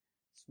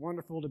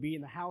wonderful to be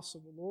in the house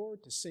of the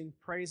Lord, to sing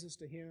praises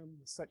to Him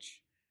with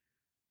such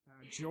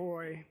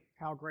joy.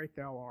 How great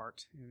Thou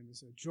art. And it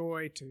is a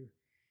joy to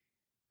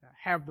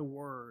have the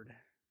Word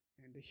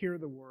and to hear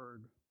the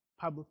Word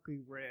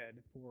publicly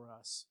read for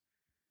us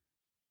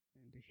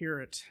and to hear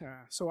it.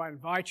 So I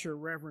invite your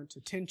reverent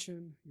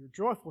attention, your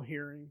joyful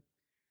hearing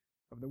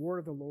of the Word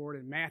of the Lord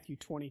in Matthew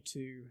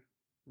 22,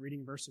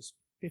 reading verses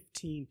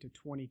 15 to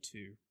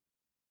 22.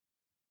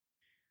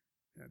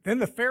 Then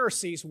the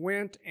Pharisees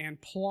went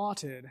and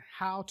plotted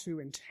how to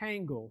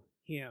entangle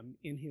him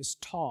in his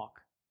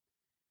talk.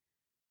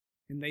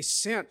 And they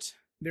sent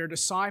their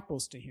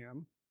disciples to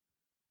him,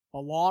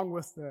 along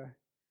with the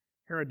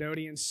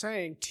Herodians,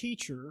 saying,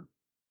 "Teacher,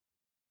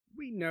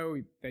 we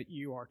know that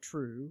you are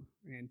true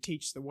and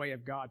teach the way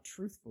of God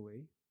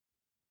truthfully,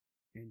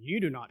 and you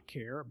do not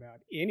care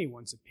about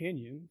anyone's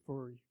opinion,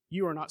 for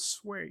you are not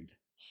swayed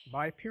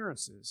by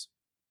appearances.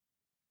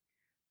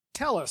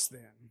 Tell us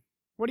then,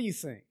 what do you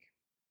think?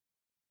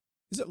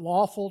 Is it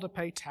lawful to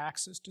pay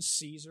taxes to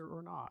Caesar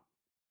or not?"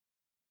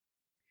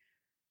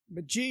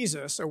 But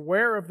Jesus,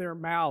 aware of their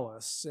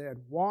malice,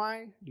 said,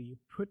 "Why do you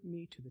put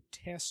me to the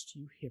test,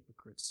 you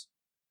hypocrites?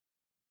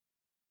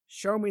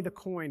 Show me the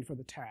coin for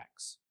the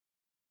tax."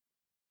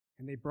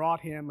 And they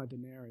brought him a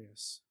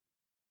denarius.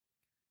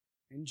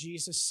 And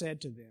Jesus said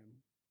to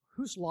them,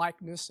 "Whose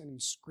likeness and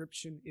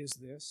inscription is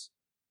this?"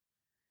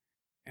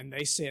 And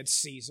they said,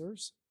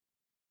 "Caesar's."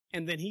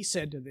 And then he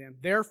said to them,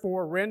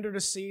 "Therefore render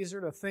to Caesar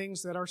the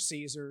things that are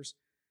Caesar's,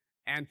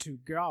 and to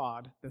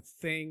God the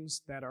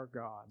things that are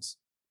God's."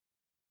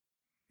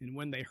 And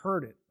when they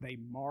heard it, they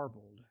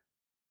marveled,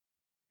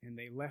 and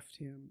they left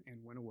him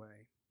and went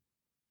away.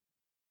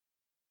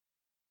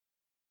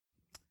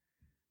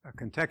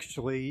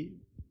 Contextually,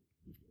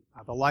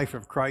 the life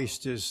of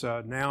Christ is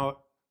now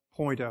a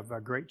point of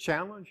great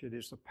challenge. It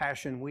is the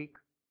Passion Week,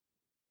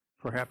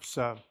 perhaps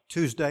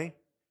Tuesday.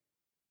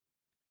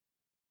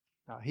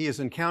 He is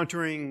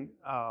encountering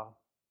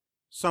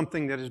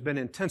something that has been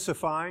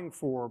intensifying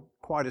for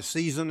quite a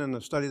season in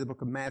the study of the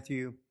book of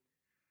Matthew,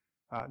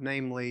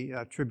 namely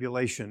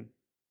tribulation.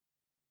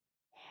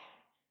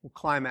 We'll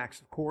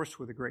climax, of course,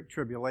 with the great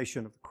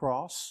tribulation of the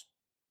cross.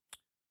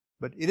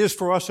 But it is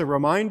for us a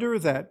reminder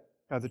that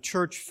the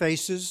church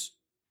faces,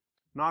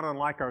 not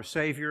unlike our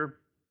Savior,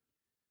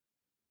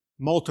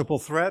 multiple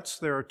threats.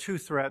 There are two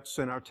threats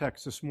in our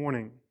text this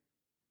morning.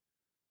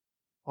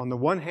 On the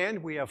one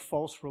hand, we have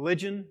false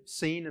religion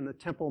seen in the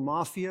temple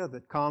mafia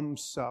that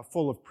comes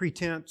full of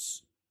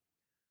pretense,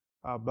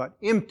 but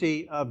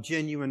empty of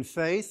genuine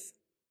faith.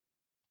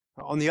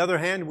 On the other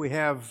hand, we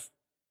have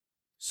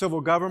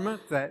civil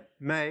government that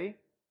may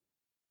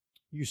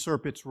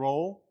usurp its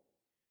role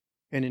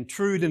and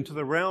intrude into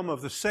the realm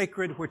of the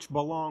sacred which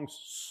belongs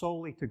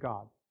solely to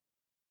God.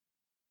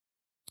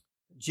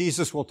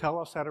 Jesus will tell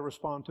us how to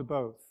respond to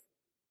both.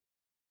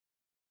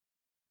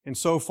 And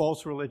so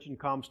false religion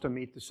comes to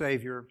meet the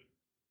Savior.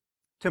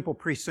 Temple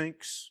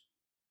precincts,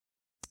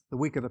 the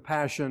week of the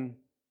Passion,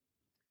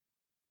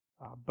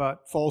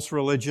 but false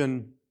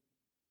religion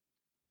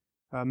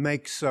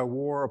makes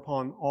war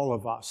upon all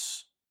of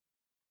us.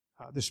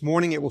 This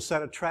morning it will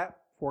set a trap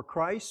for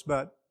Christ,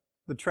 but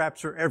the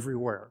traps are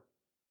everywhere.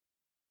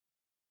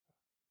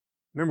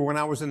 Remember when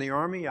I was in the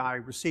Army, I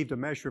received a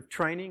measure of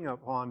training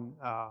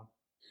on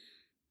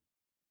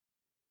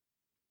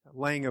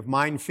laying of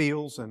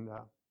minefields and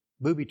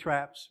booby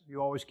traps. You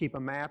always keep a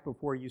map of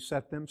where you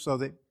set them so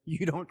that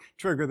you don't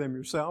trigger them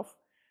yourself.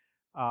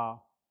 The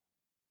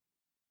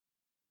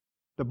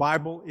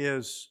Bible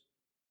is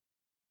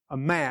a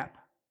map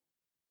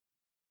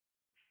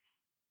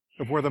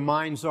of where the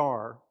mines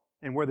are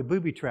and where the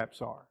booby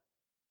traps are.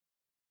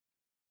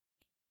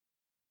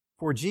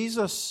 For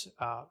Jesus,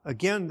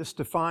 again, this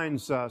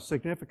defines a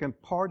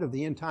significant part of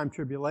the end-time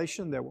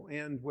tribulation that will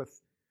end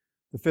with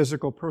the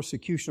physical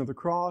persecution of the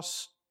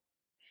cross.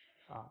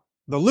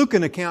 The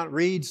Lucan account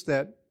reads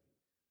that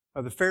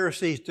the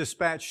Pharisees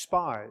dispatched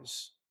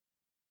spies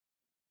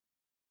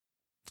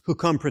who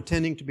come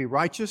pretending to be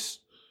righteous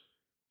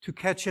to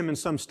catch him in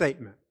some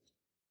statement.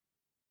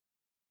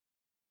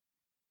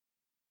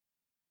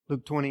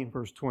 Luke 20,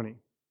 verse 20.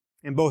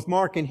 In both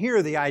Mark and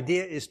here, the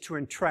idea is to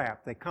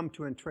entrap. They come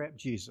to entrap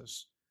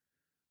Jesus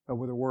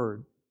with a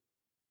word.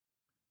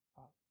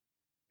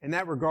 In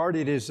that regard,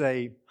 it is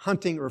a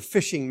hunting or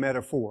fishing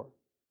metaphor.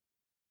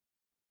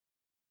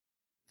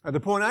 The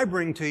point I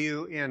bring to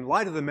you in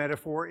light of the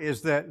metaphor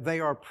is that they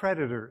are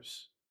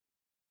predators.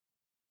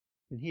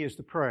 And he is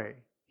the prey.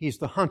 He's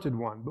the hunted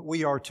one, but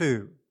we are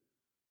too.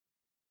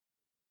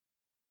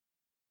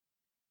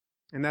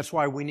 And that's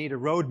why we need a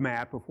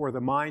roadmap of where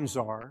the mines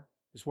are,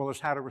 as well as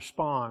how to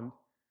respond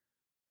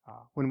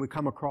when we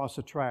come across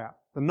a trap.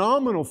 The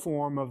nominal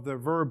form of the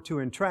verb to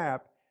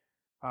entrap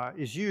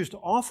is used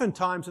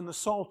oftentimes in the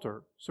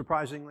Psalter,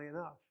 surprisingly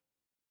enough.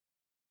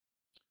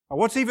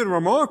 What's even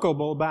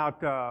remarkable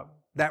about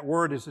that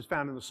word as it's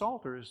found in the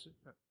Psalter is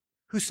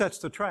who sets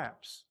the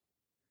traps?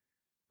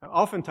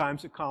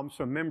 Oftentimes it comes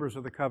from members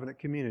of the covenant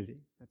community.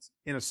 That's,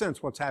 in a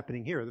sense, what's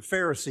happening here. The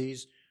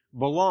Pharisees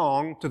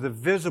belong to the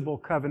visible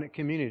covenant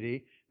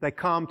community They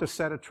come to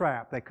set a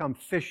trap. They come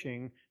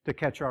fishing to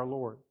catch our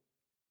Lord.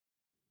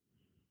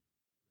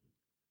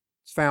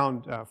 It's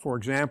found, for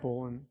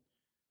example, in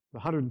the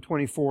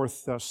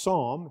 124th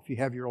Psalm. If you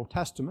have your Old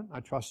Testament, I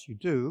trust you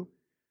do.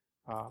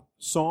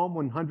 Psalm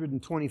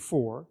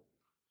 124,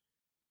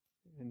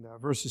 in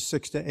verses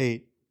 6 to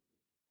 8.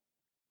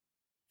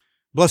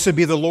 Blessed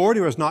be the Lord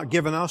who has not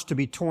given us to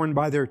be torn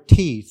by their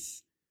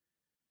teeth.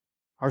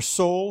 Our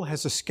soul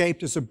has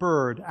escaped as a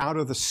bird out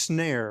of the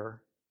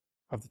snare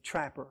of the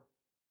trapper.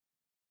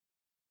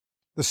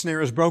 The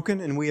snare is broken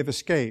and we have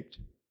escaped.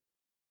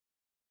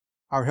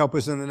 Our help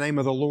is in the name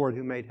of the Lord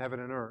who made heaven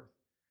and earth.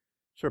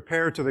 So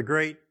repair to the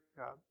great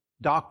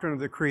doctrine of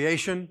the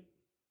creation,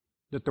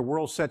 that the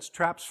world sets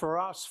traps for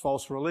us,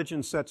 false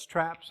religion sets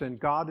traps, and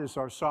God is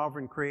our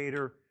sovereign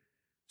creator,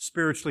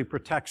 spiritually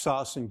protects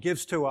us and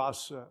gives to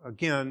us,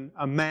 again,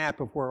 a map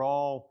of where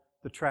all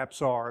the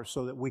traps are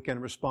so that we can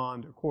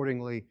respond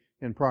accordingly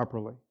and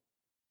properly.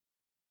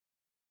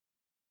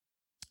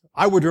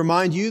 I would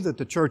remind you that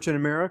the church in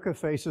America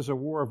faces a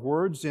war of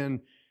words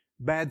in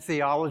bad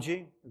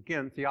theology.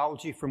 Again,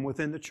 theology from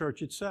within the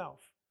church itself.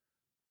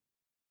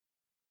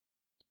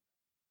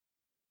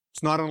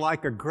 It's not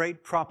unlike a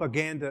great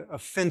propaganda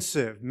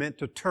offensive meant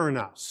to turn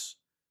us.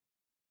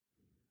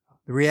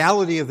 The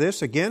reality of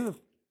this, again,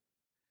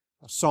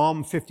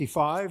 Psalm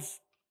 55,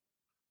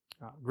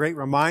 a great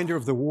reminder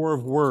of the war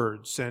of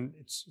words, and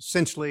it's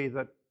essentially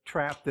the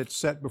trap that's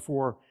set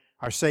before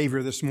our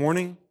Savior this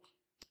morning.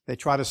 They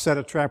try to set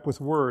a trap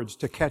with words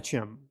to catch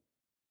Him.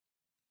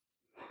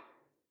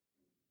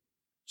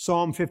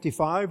 Psalm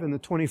 55 in the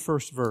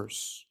 21st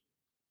verse.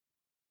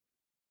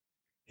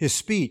 His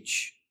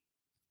speech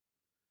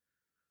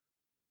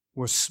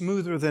was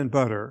smoother than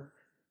butter,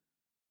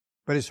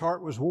 but his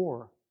heart was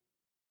war.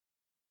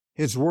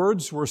 His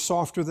words were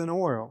softer than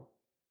oil,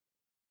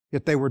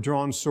 yet they were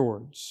drawn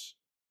swords.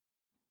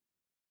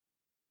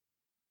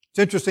 It's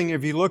interesting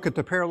if you look at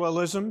the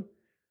parallelism,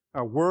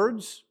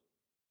 words,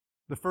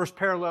 the first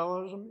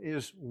parallelism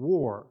is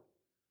war.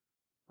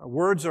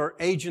 Words are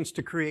agents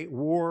to create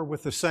war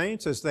with the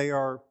saints as they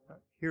are,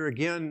 here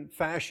again,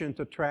 fashioned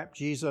to trap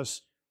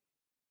Jesus.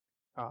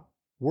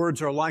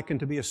 Words are likened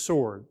to be a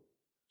sword.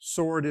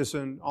 Sword is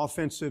an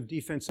offensive,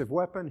 defensive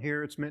weapon.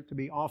 Here it's meant to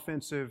be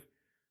offensive,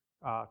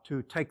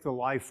 to take the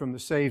life from the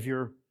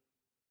Savior.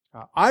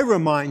 I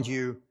remind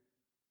you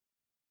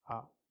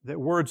that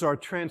words are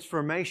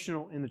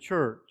transformational in the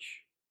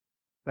church.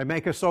 They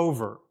make us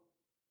over.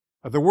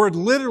 The word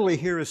literally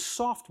here is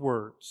soft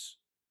words,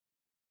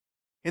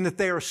 in that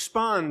they are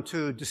spun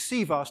to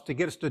deceive us, to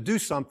get us to do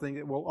something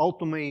that will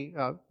ultimately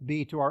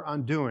be to our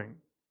undoing.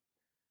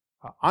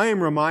 I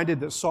am reminded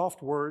that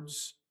soft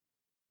words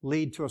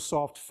lead to a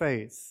soft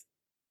faith,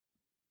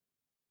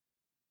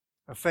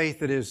 a faith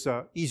that is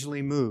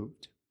easily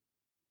moved.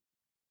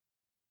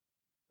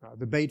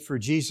 The bait for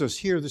Jesus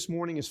here this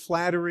morning is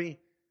flattery.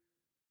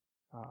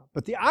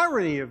 But the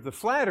irony of the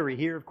flattery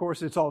here, of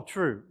course, it's all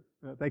true.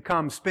 They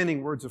come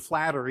spinning words of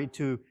flattery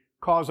to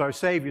cause our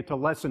Savior to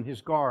lessen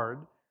His guard.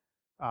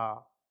 It's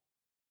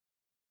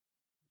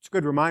a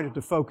good reminder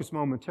to focus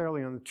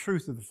momentarily on the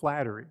truth of the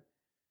flattery.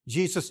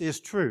 Jesus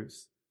is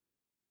truth.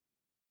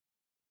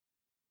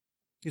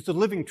 He's the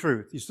living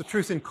truth. He's the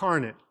truth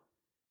incarnate.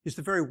 He's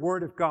the very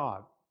Word of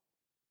God.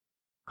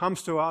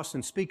 Comes to us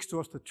and speaks to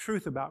us the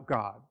truth about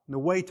God, the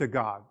way to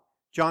God.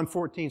 John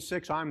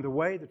 14:6, I am the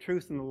way, the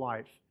truth, and the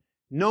life.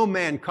 No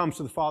man comes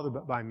to the Father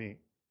but by me.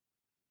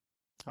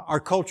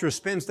 Our culture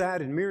spins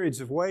that in myriads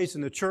of ways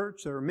in the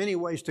church. There are many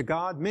ways to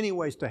God, many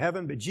ways to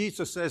heaven, but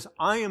Jesus says,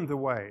 I am the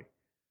way,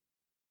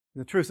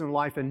 the truth, and the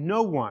life, and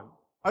no one,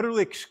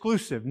 utterly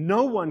exclusive,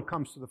 no one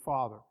comes to the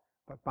Father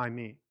but by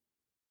me.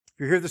 If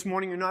you're here this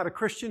morning, you're not a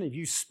Christian, if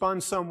you spun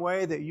some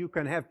way that you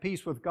can have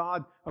peace with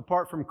God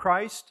apart from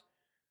Christ,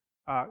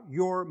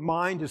 your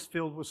mind is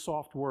filled with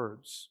soft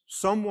words.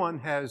 Someone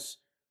has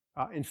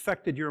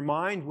infected your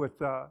mind with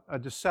a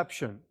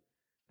deception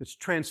that's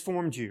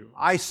transformed you.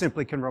 I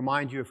simply can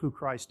remind you of who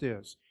Christ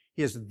is.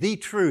 He is the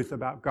truth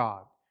about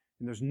God,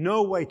 and there's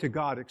no way to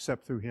God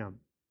except through Him.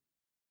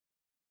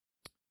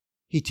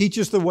 He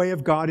teaches the way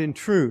of God in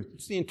truth.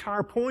 It's the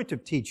entire point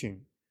of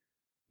teaching,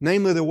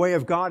 namely the way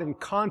of God in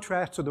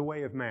contrast to the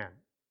way of man.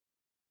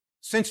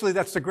 Essentially,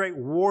 that's the great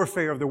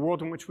warfare of the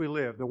world in which we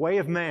live, the way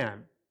of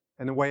man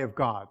and the way of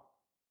God.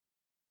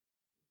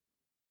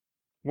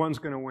 One's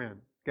going to win.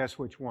 Guess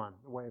which one?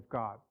 The way of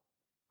God.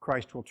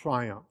 Christ will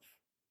triumph.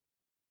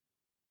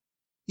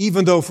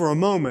 Even though for a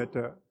moment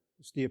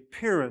it's the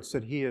appearance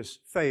that He has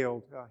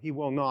failed, He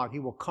will not. He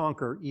will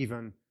conquer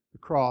even the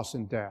cross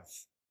and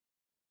death.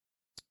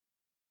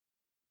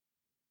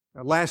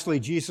 Lastly,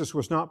 Jesus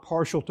was not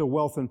partial to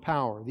wealth and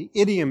power. The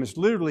idiom is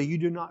literally, you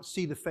do not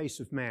see the face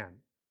of man.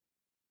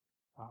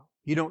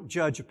 You don't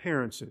judge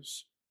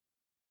appearances.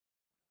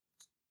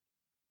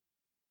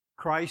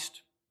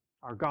 Christ,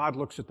 our God,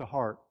 looks at the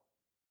heart.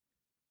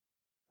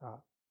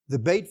 The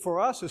bait for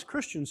us as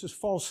Christians is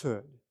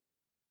falsehood.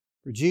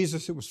 For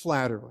Jesus, it was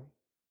flattery.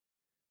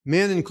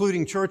 Men,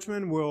 including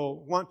churchmen,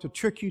 will want to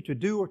trick you to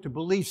do or to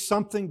believe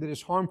something that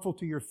is harmful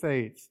to your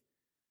faith.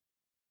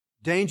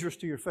 dangerous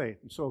to your faith.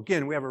 And so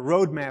again, we have a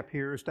roadmap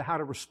here as to how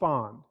to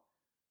respond.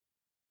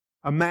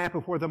 A map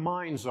of where the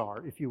mines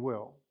are, if you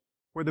will,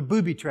 where the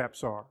booby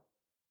traps are.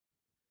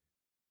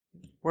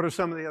 What are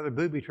some of the other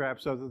booby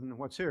traps other than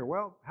what's here?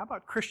 Well, how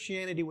about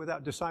Christianity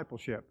without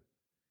discipleship?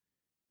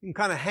 You can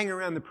kind of hang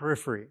around the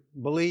periphery,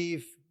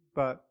 believe,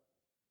 but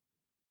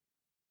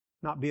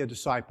not be a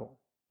disciple,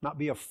 not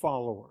be a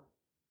follower.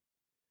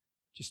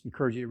 Just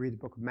encourage you to read the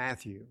book of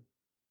Matthew.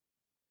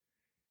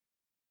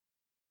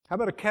 How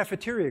about a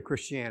cafeteria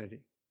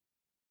Christianity?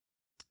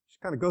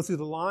 Just kind of go through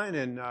the line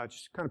and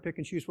just kind of pick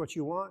and choose what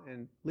you want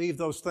and leave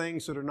those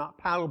things that are not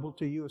palatable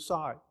to you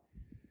aside.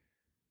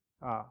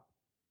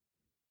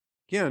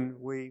 Again,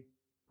 we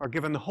are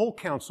given the whole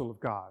counsel of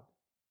God.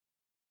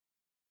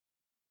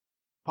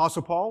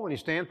 Apostle Paul, when he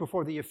stands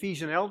before the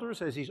Ephesian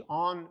elders as he's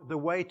on the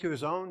way to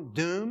his own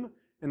doom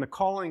in the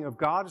calling of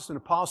God as an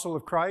apostle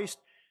of Christ,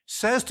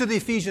 says to the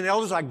Ephesian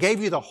elders, I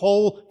gave you the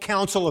whole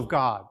counsel of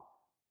God.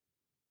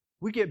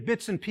 We get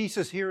bits and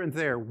pieces here and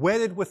there,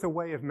 wedded with the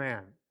way of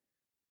man.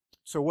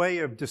 It's a way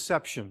of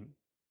deception.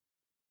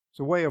 It's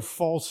a way of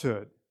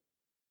falsehood.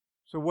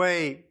 It's a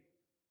way,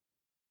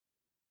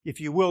 if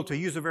you will, to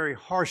use a very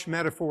harsh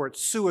metaphor,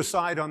 it's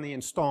suicide on the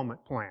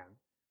installment plan.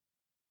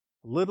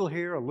 A little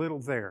here, a little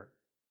there.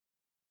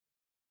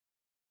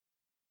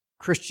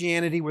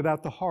 Christianity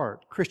without the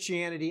heart.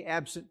 Christianity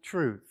absent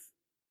truth.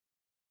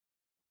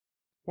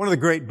 One of the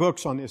great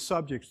books on this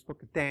subject is the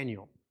book of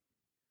Daniel.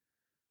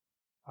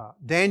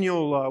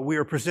 Daniel, we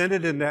are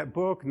presented in that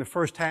book, and the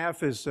first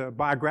half is a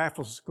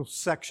biographical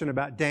section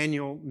about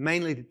Daniel,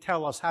 mainly to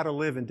tell us how to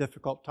live in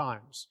difficult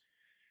times.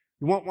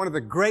 You want one of the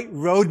great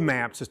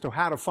roadmaps as to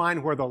how to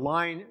find where the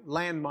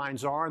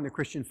landmines are in the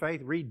Christian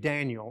faith? Read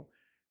Daniel.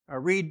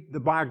 Read the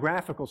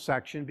biographical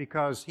section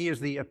because he is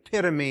the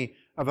epitome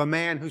of a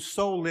man whose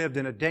soul lived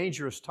in a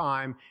dangerous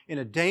time, in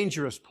a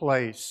dangerous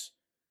place,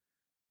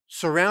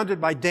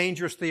 surrounded by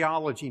dangerous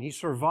theology, and he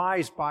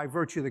survives by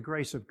virtue of the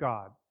grace of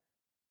God.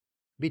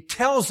 He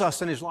tells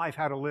us in his life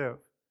how to live.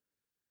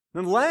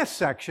 Then the last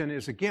section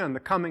is, again,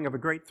 the coming of a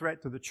great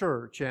threat to the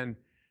church, and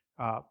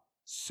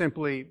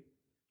simply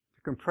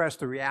to compress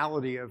the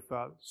reality of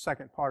the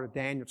second part of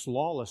Daniel, it's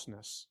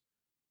lawlessness.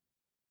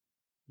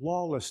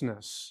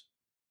 Lawlessness.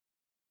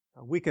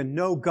 We can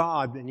know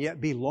God and yet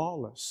be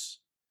lawless.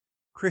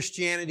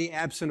 Christianity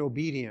absent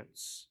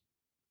obedience.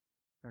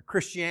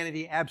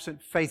 Christianity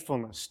absent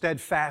faithfulness,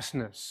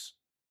 steadfastness.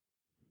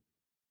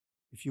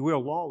 If you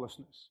will,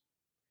 lawlessness.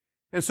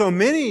 And so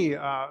many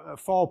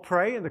fall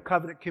prey in the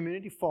covenant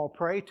community, fall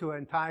prey to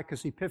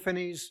Antiochus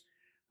Epiphanes.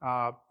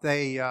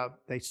 They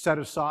set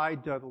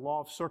aside the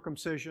law of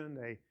circumcision.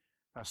 They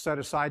set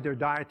aside their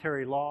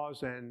dietary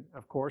laws, and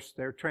of course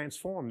they're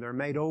transformed. They're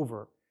made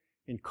over,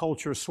 and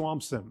culture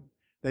swamps them.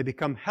 They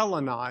become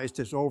Hellenized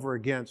as over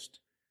against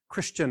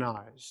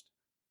Christianized.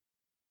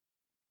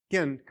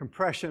 Again,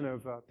 compression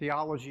of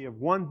theology of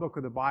one book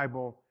of the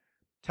Bible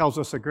tells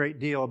us a great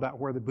deal about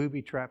where the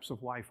booby traps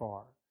of life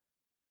are.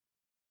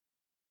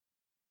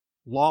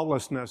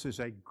 Lawlessness is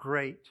a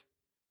great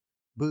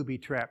booby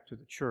trap to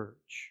the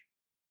church.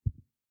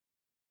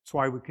 That's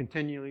why we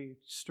continually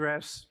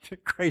stress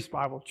at Grace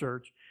Bible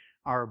Church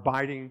our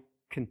abiding,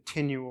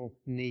 continual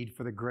need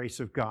for the grace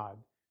of God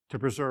to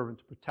preserve and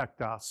to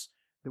protect us,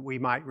 that we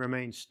might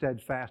remain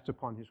steadfast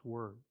upon His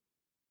Word.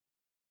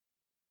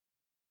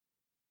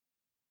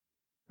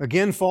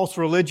 Again, false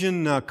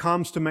religion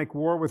comes to make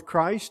war with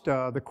Christ.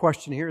 The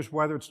question here is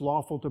whether it's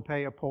lawful to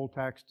pay a poll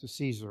tax to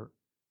Caesar.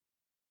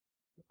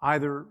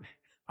 Either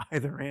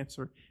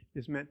answer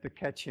is meant to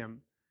catch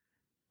him.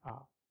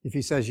 If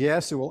he says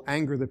yes, it will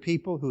anger the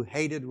people who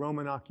hated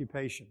Roman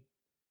occupation.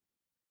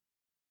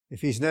 If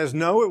he says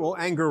no, it will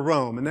anger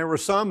Rome. And there were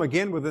some,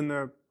 again, within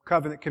the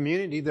covenant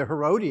community, the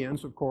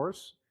Herodians, of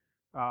course,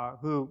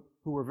 who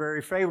were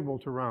very favorable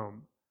to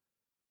Rome.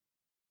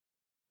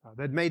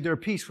 They'd made their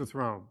peace with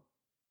Rome.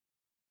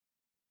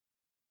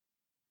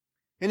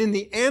 And in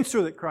the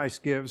answer that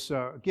Christ gives,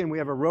 again, we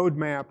have a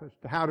roadmap as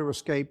to how to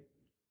escape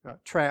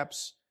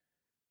traps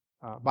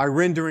by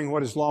rendering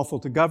what is lawful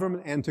to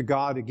government and to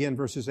God, again,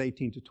 verses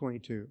 18 to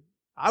 22.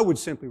 I would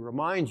simply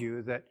remind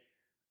you that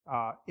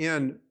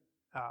in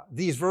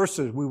these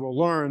verses we will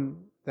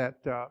learn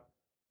that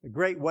the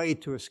great way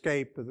to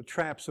escape the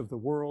traps of the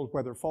world,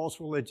 whether false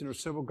religion or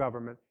civil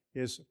government,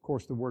 is, of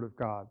course, the Word of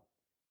God.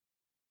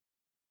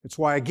 It's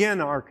why, again,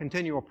 our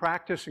continual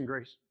practice in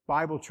Grace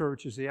Bible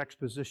Church is the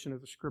exposition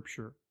of the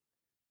Scripture,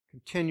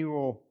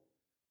 continual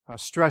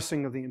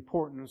stressing of the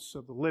importance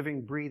of the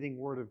living, breathing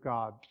Word of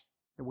God,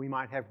 that we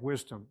might have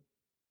wisdom.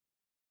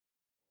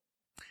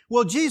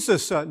 Well,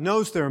 Jesus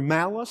knows their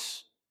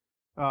malice.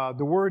 The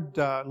word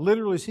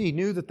literally is He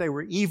knew that they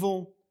were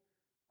evil.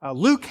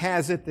 Luke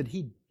has it that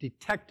He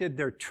detected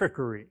their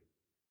trickery.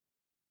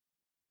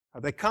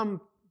 They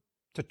come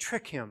to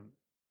trick Him.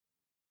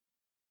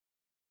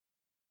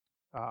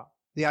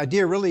 The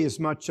idea really is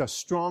much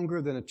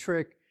stronger than a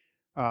trick.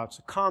 It's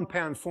a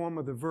compound form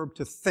of the verb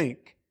to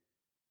think.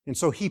 And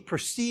so He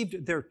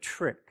perceived their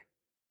trick.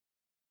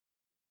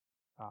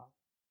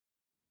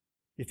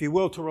 If you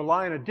will, to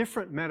rely on a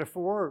different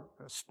metaphor,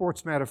 a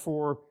sports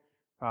metaphor,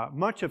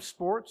 much of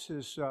sports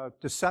is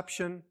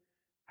deception,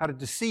 how to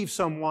deceive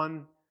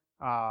someone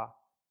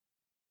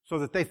so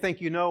that they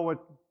think you know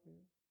what they're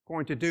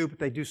going to do, but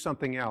they do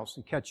something else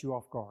and catch you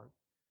off guard.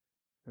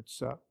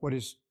 That's what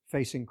is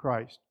facing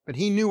Christ. But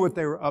he knew what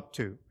they were up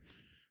to.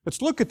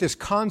 Let's look at this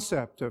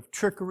concept of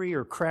trickery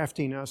or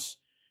craftiness.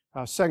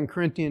 2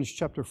 Corinthians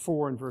chapter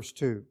 4 and verse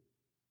 2.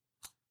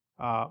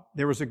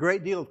 There was a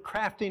great deal of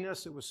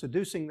craftiness that was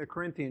seducing the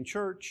Corinthian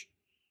church.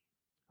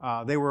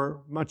 They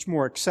were much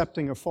more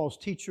accepting of false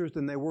teachers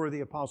than they were the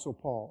Apostle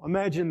Paul.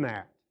 Imagine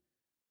that.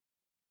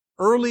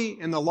 Early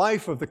in the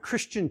life of the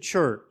Christian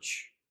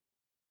church,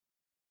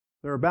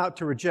 they're about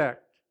to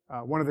reject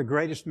one of the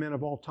greatest men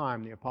of all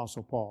time, the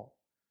Apostle Paul.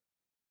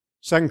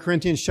 2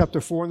 Corinthians chapter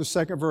 4 and the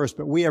second verse,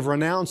 but we have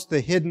renounced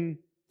the hidden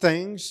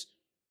things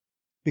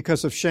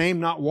because of shame,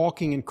 not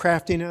walking in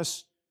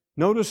craftiness.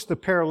 Notice the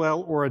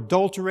parallel, or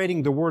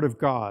adulterating the Word of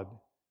God.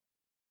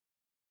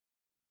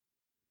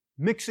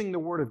 Mixing the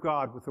Word of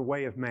God with the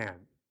way of man.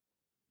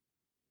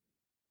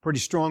 Pretty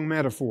strong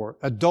metaphor.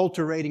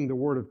 Adulterating the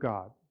Word of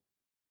God.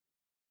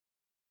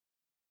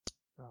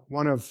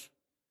 One of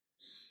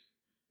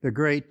the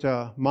great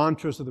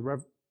mantras of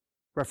the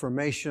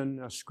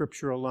Reformation,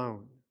 Scripture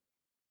alone.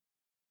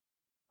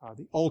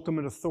 The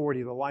ultimate authority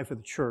of the life of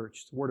the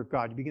church, the Word of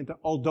God. You begin to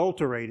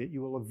adulterate it,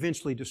 you will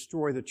eventually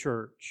destroy the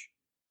church.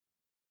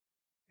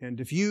 And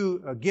if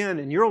you, again,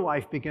 in your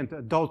life begin to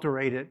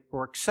adulterate it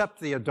or accept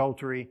the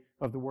adultery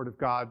of the Word of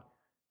God,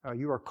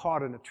 you are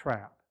caught in a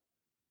trap.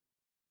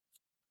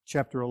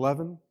 Chapter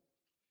 11,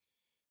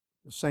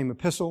 the same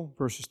epistle,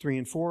 verses 3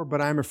 and 4.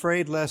 But I am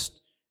afraid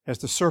lest, as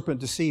the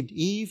serpent deceived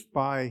Eve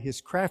by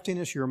his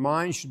craftiness, your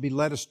mind should be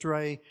led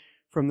astray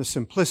from the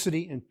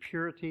simplicity and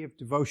purity of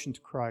devotion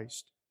to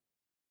Christ.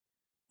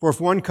 For if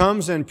one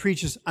comes and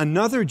preaches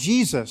another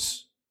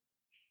Jesus,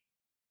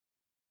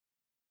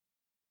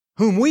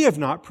 whom we have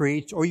not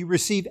preached, or you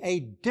receive a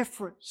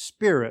different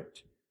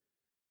spirit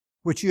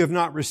which you have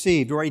not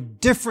received, or a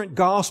different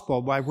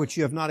gospel by which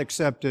you have not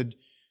accepted.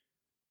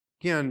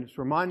 Again, it's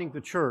reminding the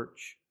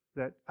church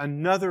that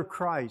another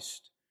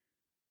Christ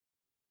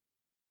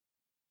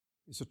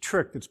is a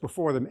trick that's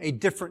before them, a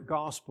different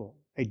gospel,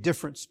 a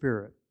different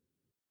spirit.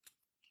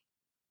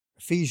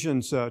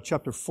 Ephesians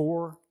chapter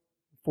 4,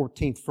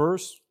 14th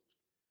verse.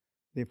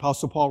 The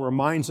Apostle Paul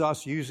reminds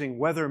us, using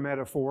weather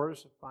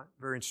metaphors,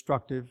 very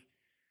instructive.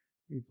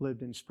 You've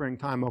lived in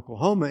Springtime,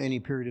 Oklahoma, any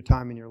period of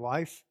time in your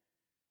life.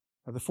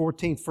 The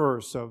 14th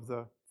verse of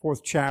the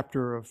 4th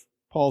chapter of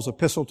Paul's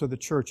epistle to the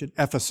church at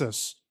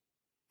Ephesus.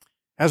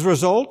 As a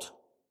result,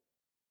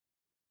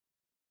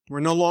 we're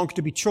no longer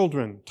to be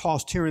children,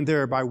 tossed here and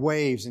there by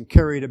waves and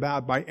carried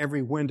about by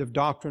every wind of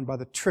doctrine, by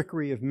the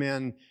trickery of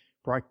men,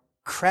 by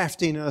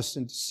craftiness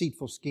and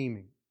deceitful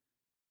scheming.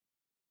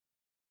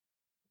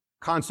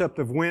 Concept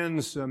of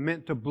winds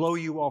meant to blow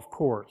you off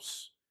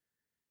course.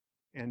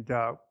 And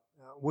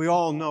we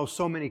all know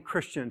so many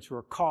Christians who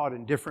are caught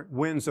in different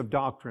winds of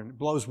doctrine. It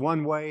blows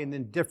one way and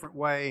then different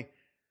way.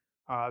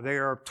 They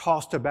are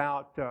tossed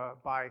about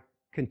by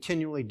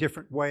continually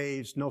different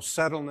waves, no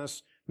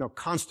settledness, no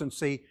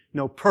constancy,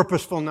 no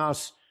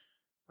purposefulness,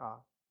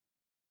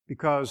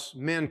 because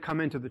men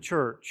come into the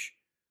church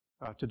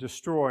to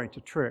destroy, to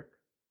trick.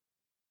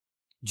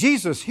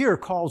 Jesus here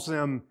calls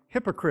them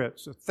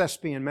hypocrites, a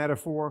thespian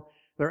metaphor.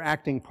 They're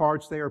acting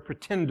parts. They are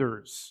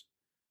pretenders.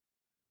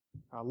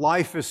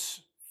 Life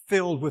is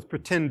filled with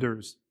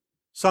pretenders.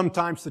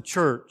 Sometimes the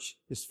church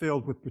is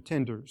filled with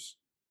pretenders.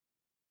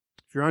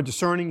 If you're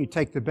undiscerning, you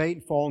take the bait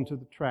and fall into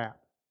the trap.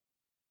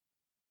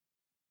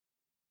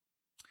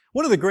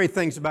 One of the great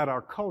things about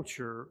our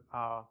culture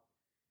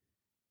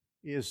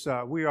is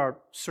we are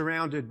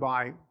surrounded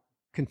by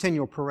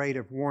continual parade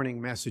of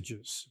warning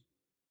messages.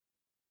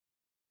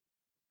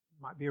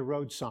 It might be a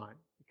road sign.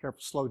 Be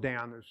careful, slow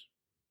down. There's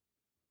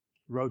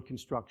road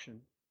construction.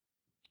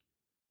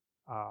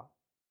 Of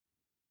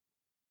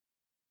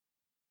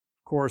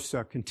course,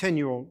 a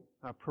continual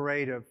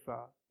parade of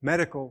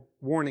medical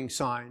warning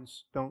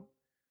signs. Don't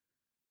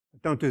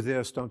do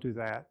this, don't do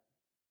that.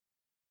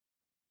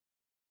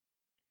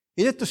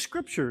 Yet the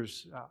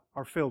Scriptures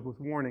are filled with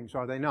warnings,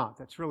 are they not?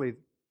 That's really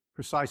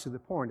precisely the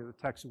point of the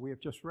text that we have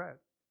just read.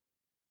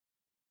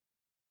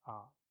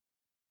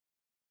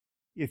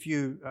 If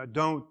you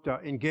don't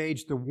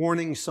engage the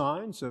warning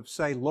signs of,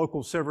 say,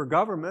 local civil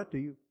government,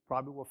 you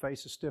probably will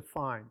face a stiff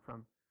fine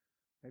from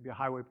maybe a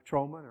highway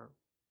patrolman or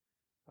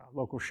a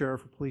local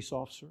sheriff or police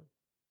officer.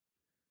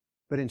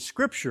 But in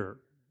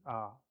Scripture,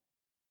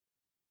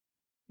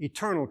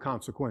 eternal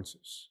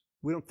consequences.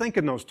 We don't think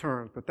in those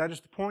terms, but that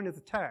is the point of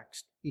the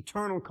text.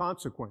 Eternal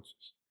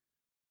consequences.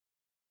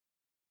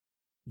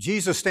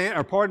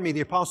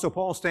 The Apostle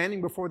Paul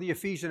standing before the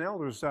Ephesian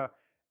elders,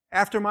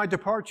 after my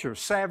departure,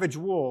 savage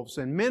wolves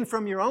and men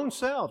from your own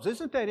selves.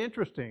 Isn't that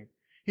interesting?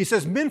 He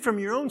says, men from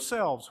your own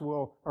selves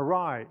will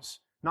arise,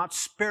 not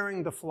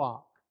sparing the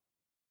flock.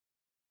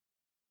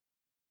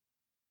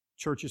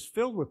 Church is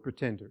filled with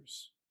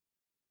pretenders.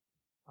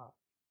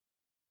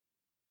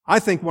 I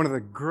think one of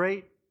the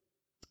great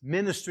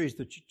ministries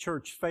the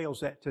church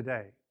fails at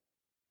today,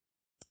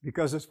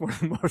 because it's one of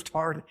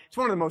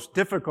the most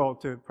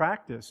difficult to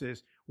practice,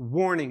 is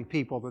warning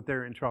people that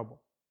they're in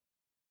trouble.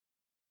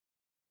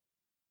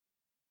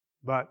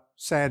 But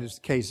sad as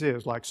the case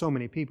is, like so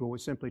many people, we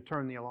simply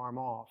turn the alarm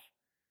off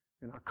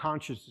and our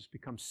consciousness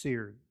becomes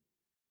seared.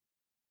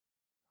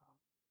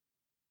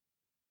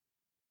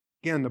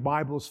 Again, the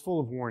Bible is full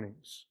of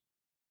warnings.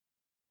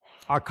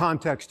 Our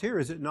context here,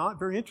 is it not?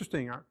 Very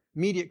interesting. Our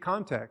immediate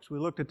context, we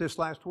looked at this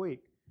last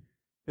week,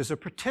 is a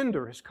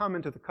pretender has come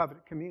into the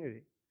covenant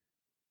community.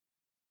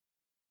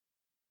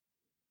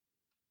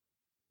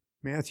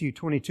 Matthew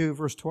 22,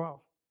 verse 12.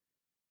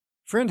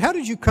 Friend, how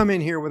did you come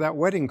in here without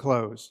wedding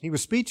clothes? He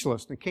was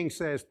speechless. The king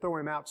says, throw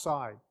him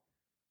outside.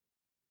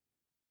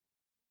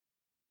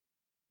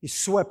 He's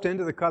swept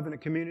into the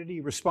covenant community.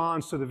 He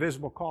responds to the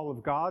visible call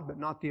of God, but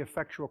not the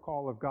effectual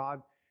call of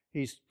God.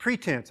 He's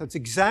pretense. That's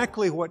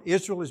exactly what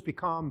Israel has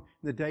become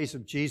in the days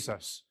of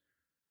Jesus.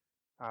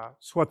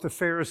 It's what the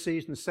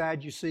Pharisees and the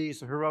Sadducees,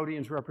 the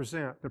Herodians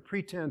represent. The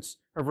pretense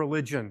of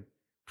religion,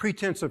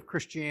 pretense of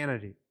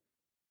Christianity.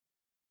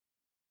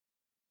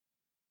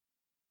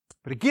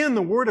 But again,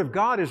 the Word of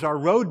God is our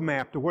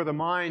roadmap to where the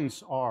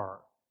minds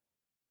are,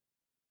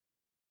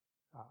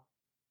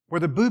 where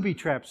the booby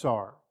traps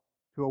are,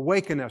 to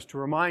awaken us, to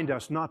remind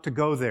us not to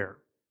go there.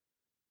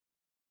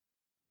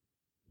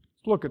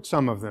 Let's look at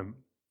some of them.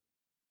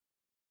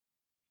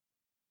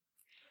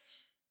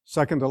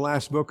 Second to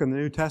last book in the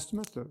New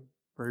Testament, the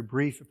very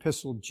brief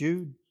epistle of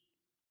Jude.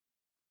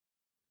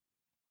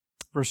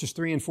 Verses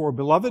 3 and 4,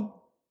 Beloved,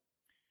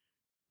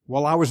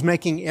 while I was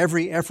making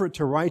every effort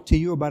to write to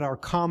you about our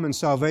common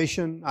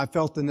salvation, I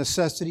felt the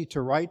necessity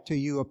to write to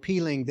you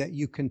appealing that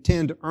you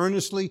contend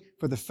earnestly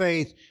for the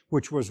faith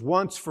which was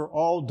once for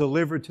all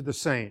delivered to the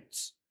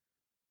saints.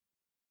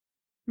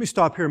 Let me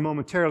stop here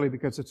momentarily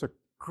because it's a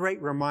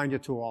great reminder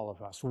to all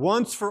of us.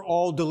 Once for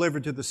all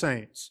delivered to the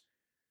saints.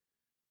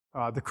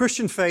 The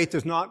Christian faith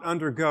does not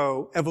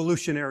undergo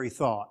evolutionary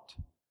thought,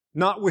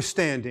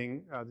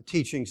 notwithstanding the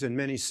teachings in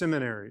many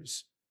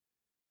seminaries.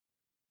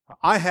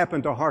 I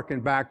happen to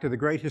hearken back to the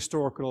great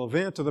historical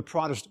event of the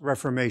Protestant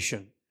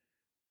Reformation.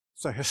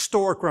 It's a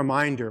historic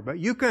reminder, but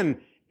you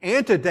can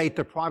antedate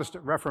the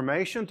Protestant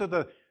Reformation to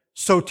the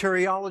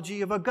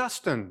soteriology of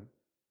Augustine,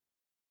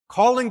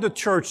 calling the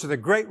church to the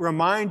great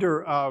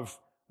reminder of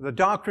the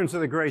doctrines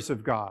of the grace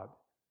of God.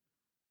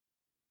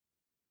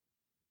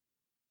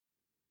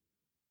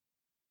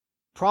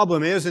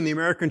 Problem is, in the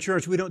American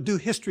church, we don't do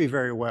history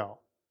very well.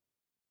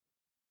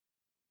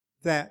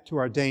 That to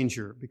our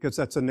danger, because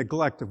that's a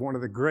neglect of one of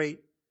the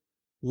great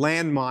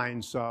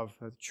landmines of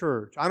the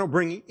church. I don't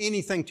bring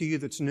anything to you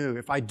that's new.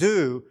 If I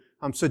do,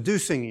 I'm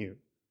seducing you.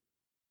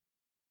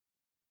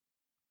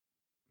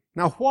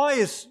 Now, why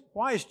is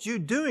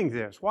Jude doing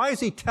this? Why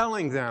is he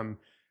telling them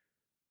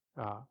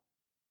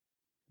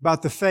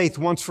about the faith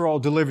once for all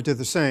delivered to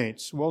the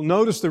saints? Well,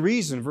 notice the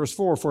reason. Verse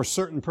 4, for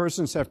certain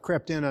persons have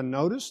crept in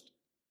unnoticed.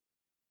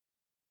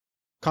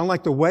 Kind of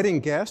like the wedding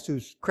guest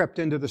who's crept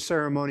into the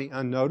ceremony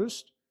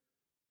unnoticed,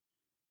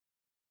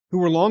 who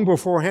were long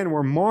beforehand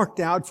were marked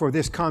out for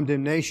this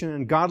condemnation,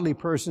 and godly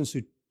persons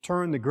who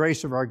turn the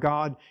grace of our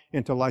God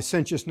into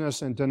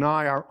licentiousness and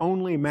deny our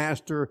only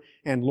Master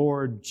and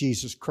Lord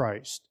Jesus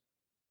Christ.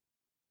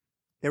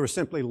 They were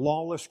simply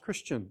lawless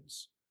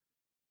Christians.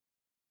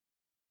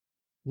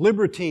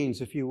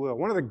 Libertines, if you will.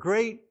 One of the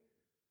great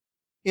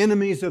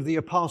enemies of the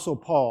Apostle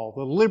Paul,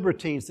 the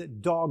libertines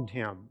that dogged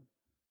him.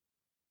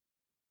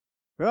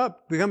 Well,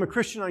 become a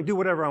Christian, I can do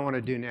whatever I want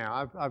to do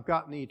now. I've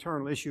gotten the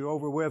eternal issue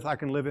over with. I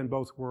can live in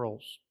both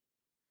worlds.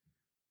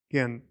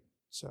 Again,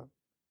 it's a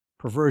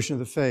perversion of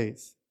the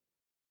faith.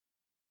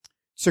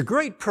 It's a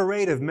great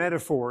parade of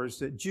metaphors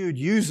that Jude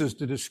uses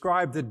to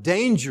describe the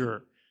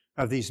danger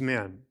of these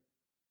men.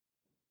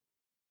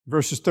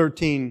 Verses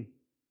 12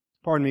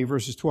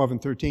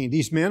 and 13.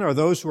 These men are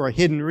those who are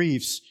hidden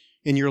reefs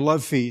in your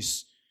love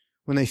feasts,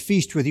 when they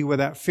feast with you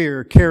without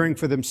fear, caring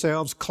for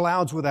themselves,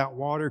 clouds without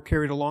water,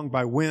 carried along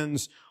by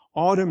winds,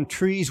 autumn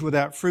trees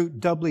without fruit,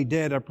 doubly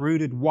dead,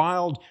 uprooted,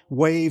 wild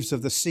waves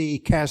of the sea,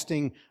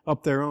 casting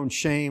up their own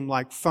shame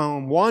like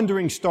foam,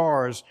 wandering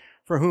stars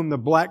for whom the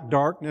black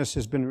darkness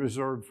has been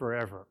reserved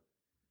forever.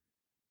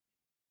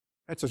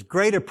 That's as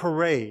great a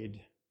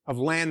parade of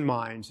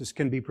landmines as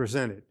can be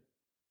presented.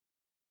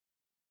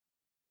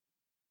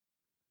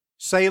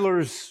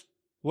 Sailors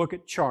look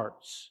at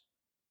charts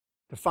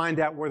to find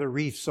out where the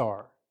reefs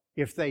are.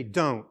 If they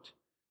don't,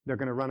 they're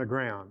going to run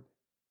aground.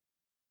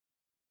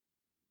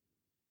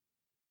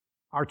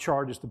 Our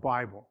chart is the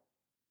Bible.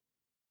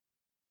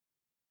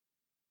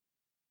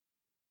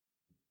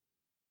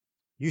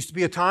 Used to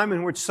be a time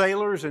in which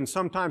sailors and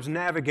sometimes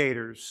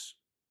navigators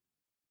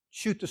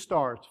shoot the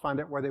stars to find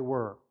out where they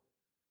were.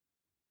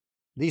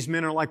 These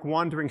men are like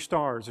wandering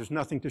stars. There's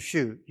nothing to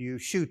shoot. You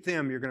shoot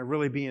them, you're going to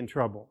really be in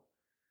trouble.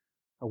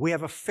 We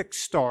have a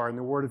fixed star in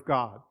the Word of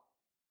God.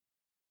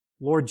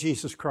 Lord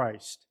Jesus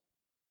Christ.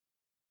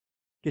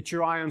 Get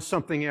your eye on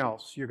something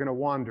else. You're going to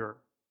wander.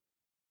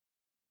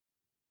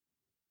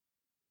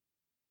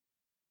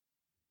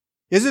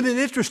 Isn't it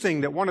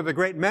interesting that one of the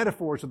great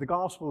metaphors of the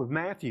Gospel of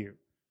Matthew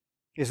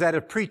is that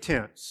of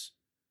pretense?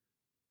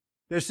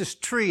 There's this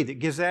tree that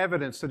gives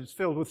evidence that it's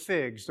filled with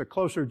figs. The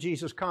closer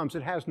Jesus comes,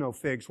 it has no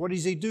figs. What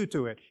does he do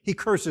to it? He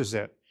curses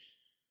it.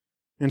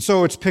 And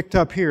so it's picked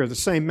up here, the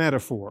same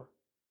metaphor.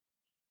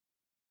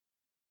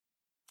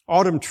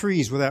 Autumn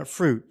trees without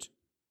fruit.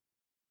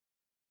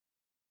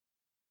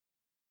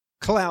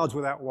 Clouds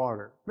without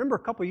water. Remember a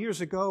couple of years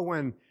ago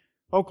when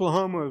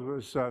Oklahoma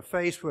was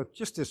faced with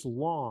just this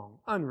long,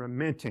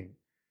 unrelenting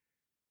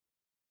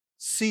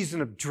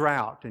season of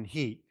drought and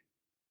heat.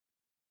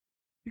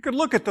 You could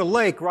look at the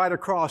lake right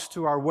across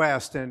to our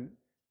west and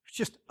it's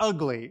just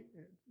ugly.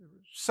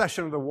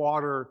 Recession of the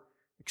water,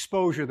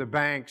 exposure of the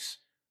banks.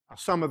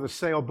 Some of the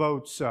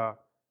sailboats are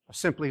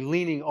simply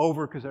leaning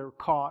over because they were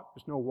caught.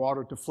 There's no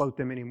water to float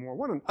them anymore.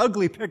 What an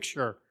ugly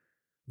picture.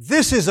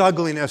 This is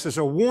ugliness. It's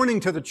a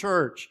warning to the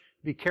church.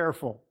 Be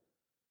careful.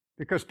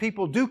 Because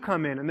people do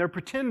come in and they're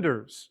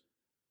pretenders.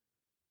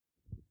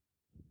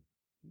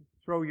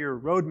 Throw your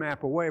road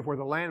map away of where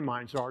the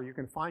landmines are, you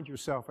can find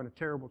yourself in a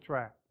terrible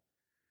trap.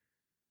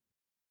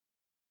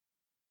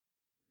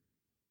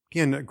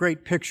 Again, a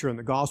great picture in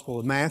the Gospel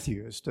of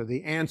Matthew as to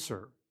the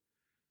answer.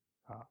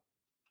 I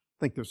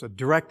think there's a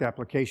direct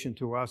application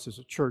to us as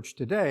a church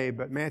today,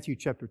 but Matthew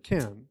chapter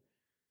 10,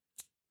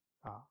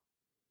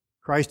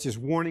 Christ is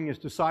warning His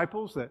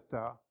disciples that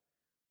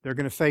they're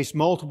going to face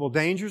multiple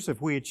dangers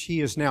of which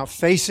He is now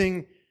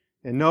facing.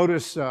 And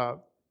notice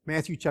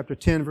Matthew chapter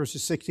 10,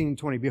 verses 16 and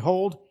 20.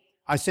 Behold,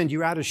 I send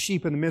you out as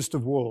sheep in the midst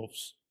of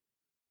wolves.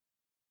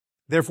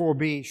 Therefore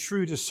be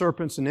shrewd as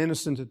serpents and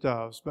innocent as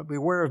doves. But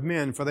beware of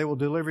men, for they will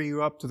deliver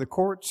you up to the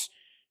courts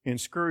and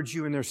scourge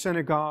you in their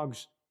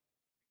synagogues.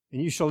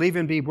 And you shall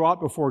even be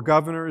brought before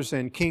governors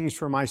and kings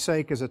for my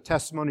sake as a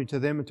testimony to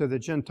them and to the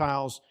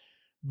Gentiles.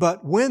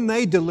 But when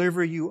they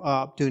deliver you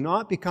up, do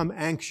not become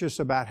anxious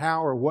about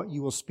how or what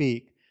you will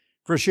speak.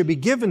 For it shall be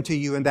given to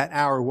you in that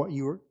hour what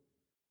you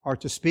are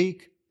to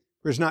speak.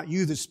 For it is not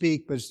you that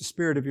speak, but it's the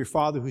Spirit of your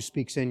Father who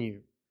speaks in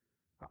you.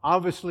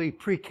 Obviously,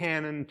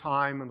 pre-canon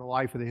time in the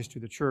life of the history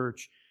of the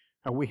church,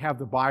 we have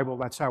the Bible.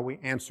 That's how we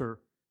answer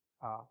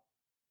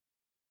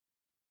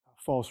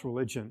false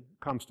religion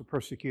comes to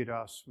persecute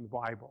us from the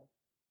Bible.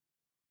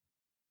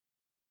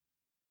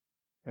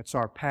 That's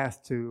our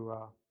path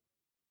to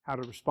how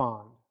to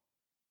respond.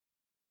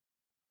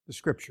 The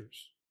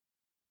Scriptures.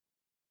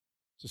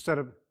 It's a set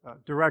of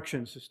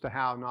directions as to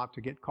how not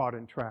to get caught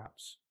in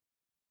traps.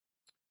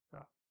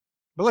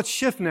 But let's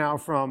shift now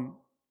from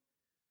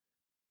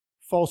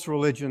false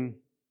religion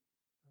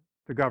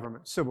to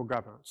government, civil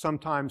government.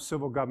 Sometimes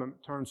civil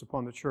government turns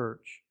upon the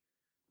church.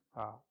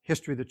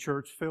 History of the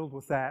church filled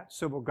with that,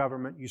 civil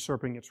government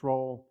usurping its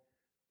role,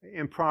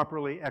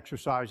 improperly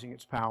exercising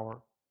its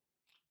power.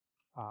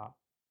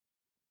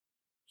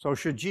 So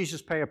should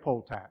Jesus pay a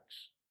poll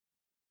tax?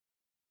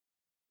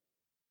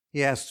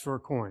 He asks for a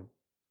coin,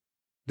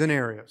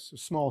 denarius, a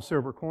small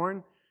silver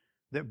coin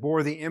that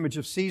bore the image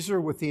of Caesar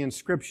with the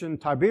inscription,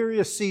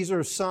 Tiberius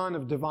Caesar, son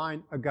of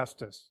divine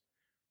Augustus.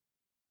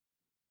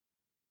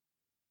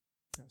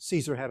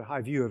 Caesar had a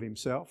high view of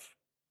himself,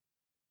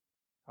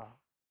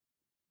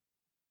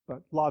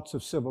 but lots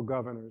of civil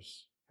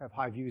governors have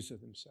high views of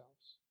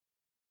themselves.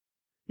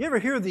 You ever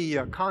hear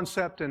the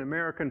concept in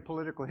American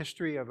political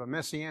history of a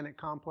messianic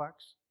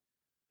complex?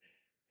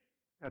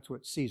 That's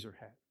what Caesar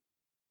had.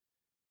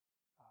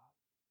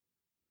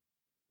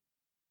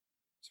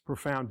 It's a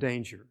profound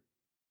danger.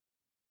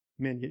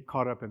 Men get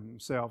caught up in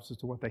themselves as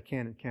to what they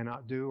can and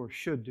cannot do or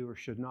should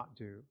not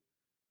do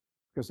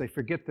because they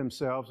forget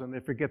themselves and they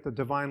forget the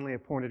divinely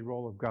appointed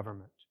role of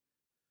government.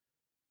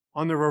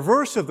 On the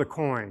reverse of the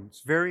coin,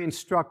 it's very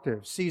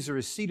instructive. Caesar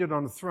is seated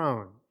on a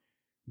throne,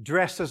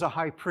 dressed as a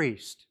high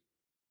priest,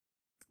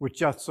 with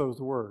just those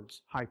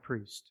words, high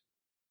priest.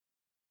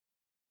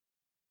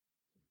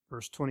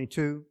 Verse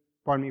 21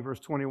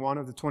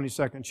 of the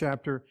 22nd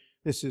chapter,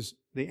 this is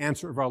the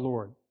answer of our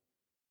Lord.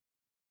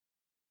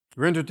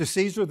 Render to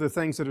Caesar the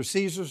things that are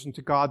Caesar's and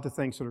to God the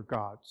things that are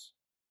God's.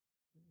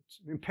 It's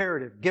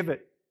imperative. Give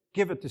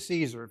it to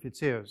Caesar if it's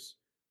his.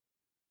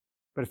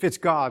 But if it's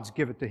God's,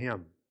 give it to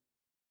him.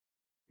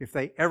 If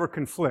they ever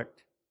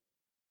conflict,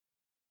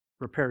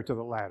 repair to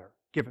the latter.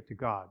 Give it to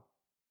God.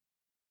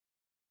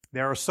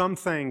 There are some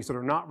things that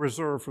are not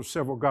reserved for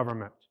civil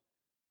government.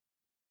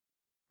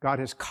 God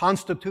has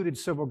constituted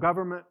civil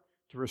government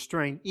to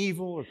restrain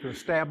evil or to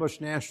establish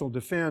national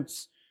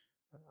defense.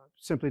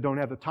 Simply don't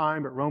have the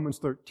time, but Romans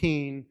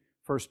 13,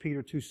 1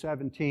 Peter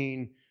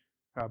 2:17.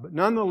 But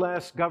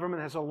nonetheless,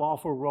 government has a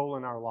lawful role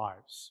in our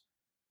lives.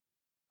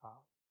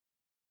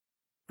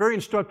 Very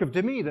instructive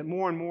to me that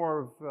more and more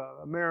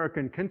of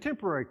American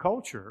contemporary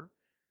culture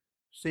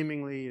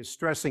seemingly is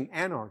stressing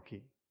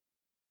anarchy.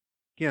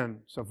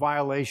 Again, it's a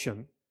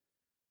violation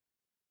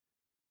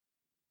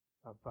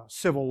of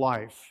civil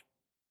life.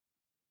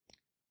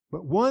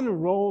 But one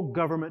role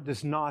government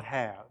does not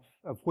have,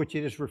 of which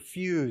it is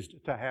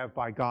refused to have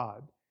by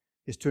God,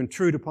 is to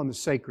intrude upon the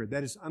sacred.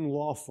 That is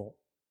unlawful.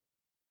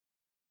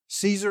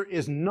 Caesar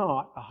is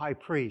not a high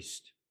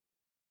priest.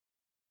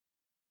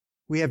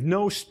 We have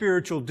no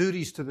spiritual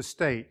duties to the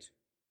state,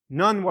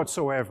 none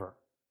whatsoever.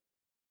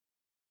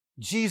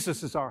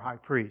 Jesus is our high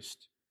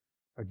priest.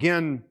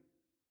 Again,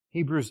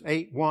 Hebrews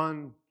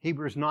 8:1,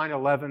 Hebrews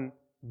 9:11,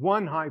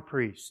 one high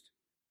priest.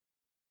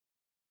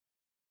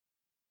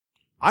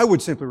 I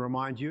would simply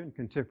remind you in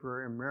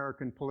contemporary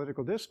American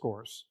political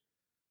discourse,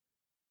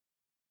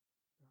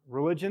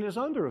 religion is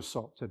under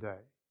assault today.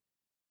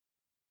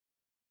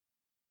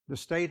 The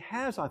state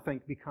has, I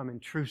think, become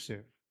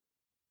intrusive.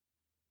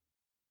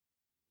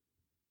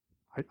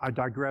 I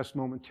digress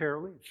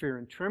momentarily, fear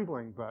and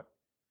trembling, but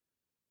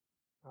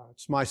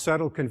it's my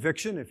settled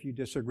conviction. If you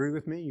disagree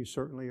with me, you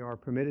certainly are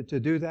permitted to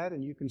do that,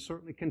 and you can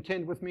certainly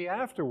contend with me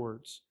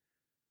afterwards.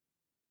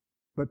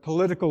 But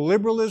political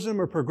liberalism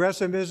or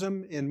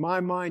progressivism, in my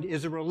mind,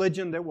 is a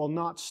religion that will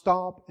not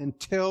stop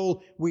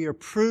until we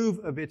approve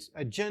of its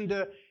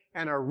agenda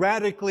and are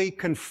radically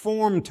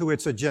conformed to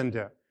its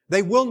agenda.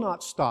 They will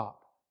not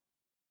stop.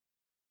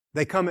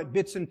 They come at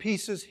bits and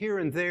pieces here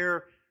and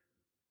there,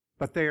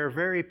 but they are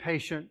very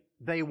patient.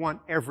 They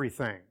want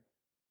everything.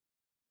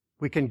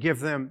 We can give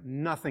them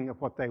nothing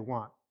of what they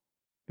want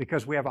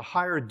because we have a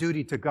higher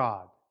duty to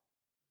God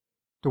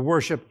to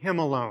worship Him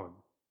alone.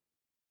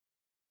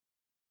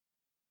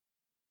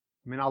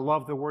 I mean, I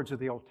love the words of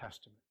the Old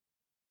Testament.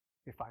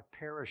 If I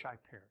perish, I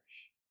perish.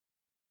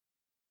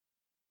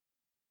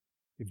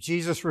 If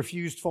Jesus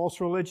refused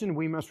false religion,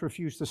 we must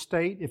refuse the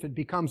state if it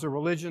becomes a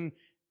religion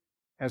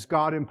as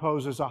God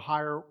imposes a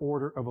higher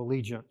order of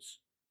allegiance.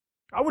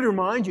 I would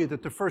remind you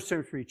that the first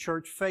century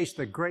church faced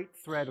the great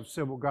threat of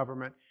civil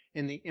government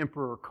in the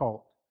emperor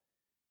cult.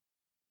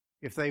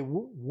 If they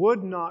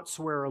would not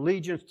swear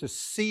allegiance to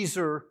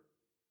Caesar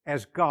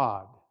as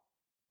God,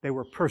 they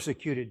were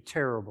persecuted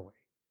terribly.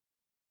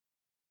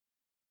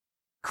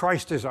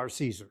 Christ is our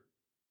Caesar.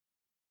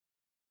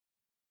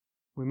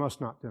 We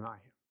must not deny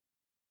Him.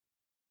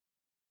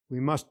 We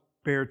must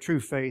bear true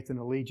faith and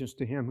allegiance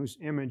to Him whose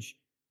image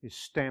is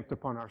stamped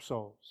upon our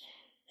souls.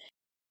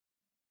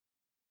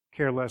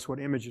 Care less what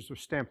images are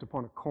stamped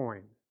upon a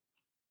coin.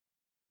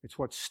 It's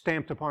what's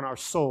stamped upon our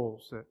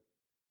souls that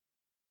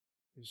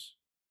is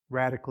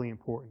radically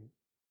important.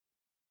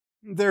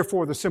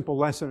 Therefore, the simple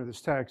lesson of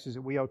this text is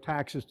that we owe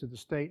taxes to the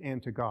state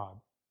and to God.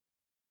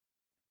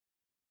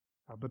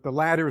 But the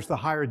latter is the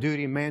higher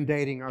duty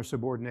mandating our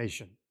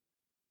subordination.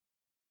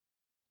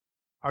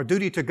 Our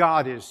duty to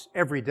God is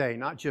every day,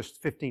 not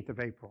just 15th of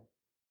April.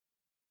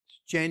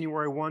 It's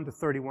January 1 to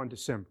 31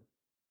 December.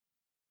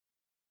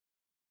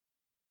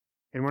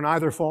 And when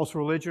either false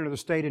religion or the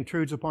state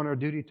intrudes upon our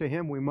duty to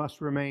Him, we must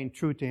remain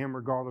true to Him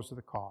regardless of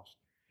the cost.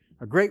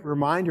 A great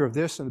reminder of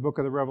this in the book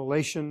of the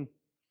Revelation,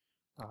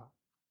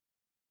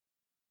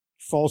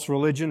 false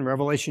religion,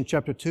 Revelation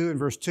chapter 2 and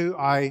verse 2,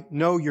 I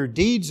know your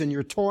deeds and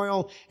your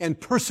toil and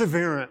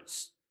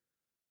perseverance.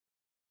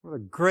 What are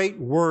the great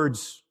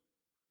words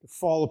that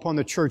fall upon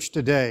the church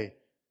today.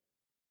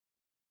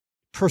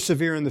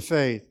 Persevere in the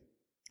faith.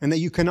 And that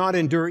you cannot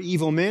endure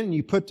evil men, and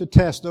you put to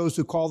test those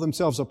who call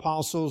themselves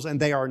apostles, and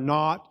they are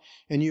not,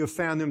 and you have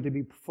found them to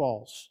be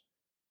false.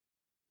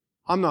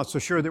 I'm not so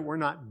sure that we're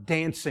not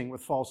dancing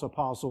with false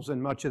apostles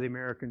in much of the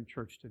American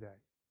church today.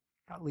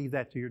 I'll leave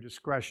that to your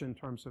discretion in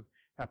terms of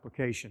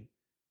application.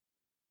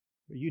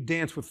 But you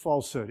dance with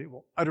falsehood, it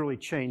will utterly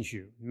change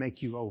you,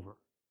 make you over.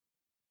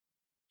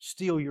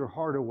 Steal your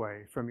heart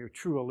away from your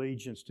true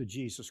allegiance to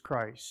Jesus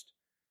Christ,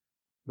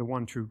 the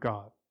one true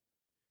God.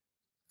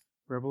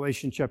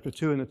 Revelation chapter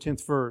 2 and the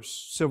 10th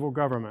verse, civil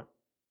government.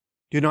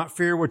 Do not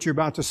fear what you're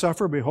about to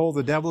suffer. Behold,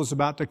 the devil is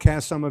about to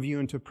cast some of you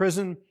into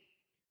prison,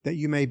 that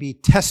you may be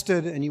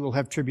tested, and you will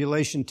have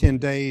tribulation 10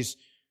 days.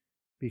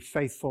 Be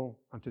faithful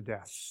unto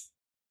death,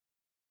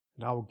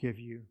 and I will give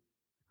you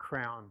the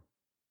crown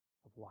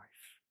of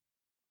life.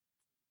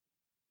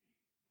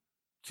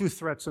 Two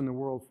threats in the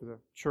world for the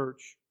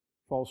church: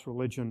 false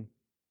religion,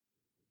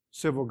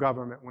 civil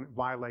government when it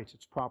violates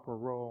its proper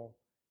role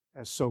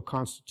as so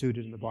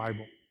constituted in the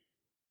Bible.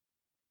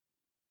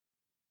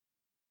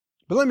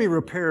 But let me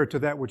repair to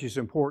that which is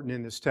important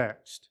in this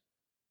text.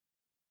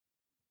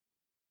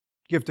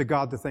 Give to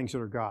God the things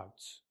that are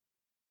God's.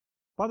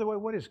 By the way,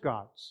 what is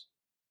God's?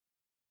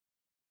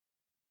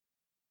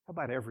 How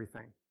about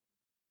everything?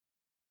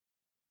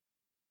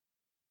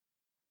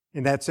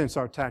 In that sense,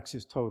 our tax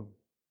is total.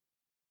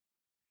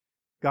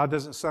 God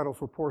doesn't settle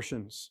for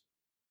portions.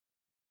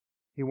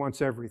 He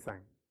wants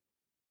everything.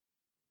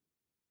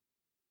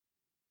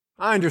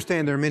 I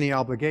understand there are many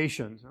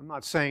obligations. I'm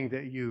not saying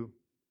that you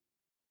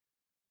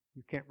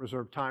can't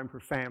reserve time for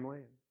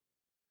family,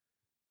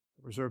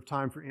 reserve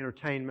time for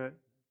entertainment,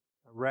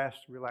 rest,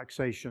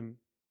 relaxation,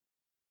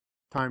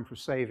 time for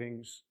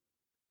savings,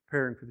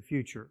 preparing for the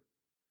future.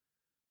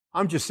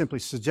 I'm just simply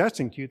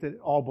suggesting to you that it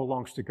all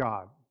belongs to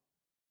God.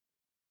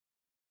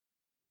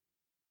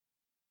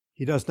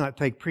 He does not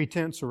take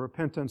pretense or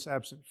repentance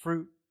absent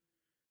fruit.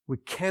 We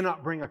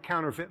cannot bring a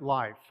counterfeit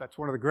life. That's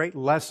one of the great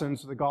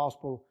lessons of the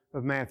Gospel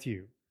of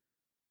Matthew.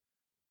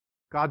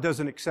 God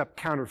doesn't accept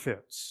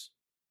counterfeits.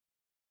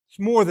 It's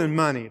more than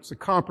money. It's a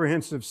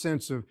comprehensive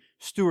sense of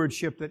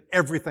stewardship that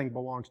everything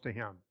belongs to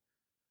Him.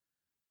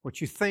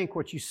 what you think,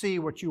 what you see,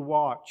 what you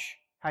watch,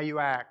 how you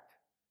act,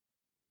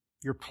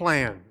 your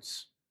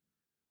plans,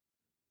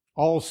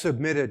 all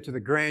submitted to the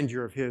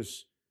grandeur of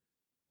His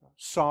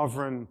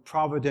sovereign,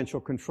 providential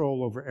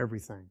control over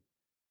everything.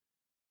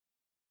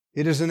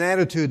 It is an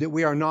attitude that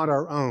we are not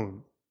our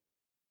own.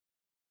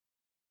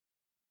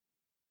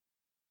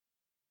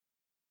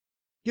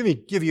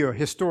 Give you a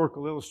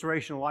historical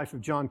illustration of the life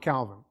of John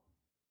Calvin.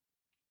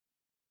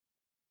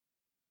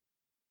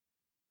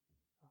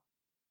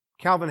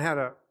 Calvin had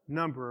a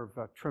number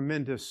of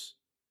tremendous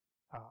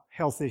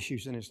health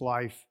issues in his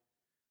life.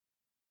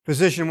 A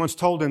physician once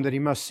told him that he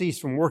must cease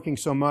from working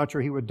so much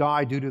or he would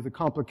die due to the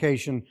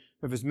complication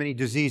of his many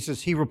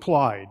diseases. He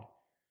replied,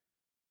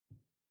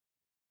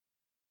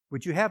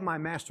 "Would you have my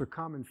master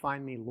come and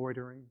find me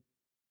loitering?"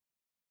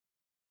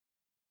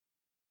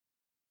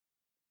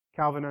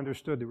 Calvin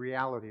understood the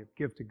reality of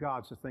give to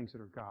God the things that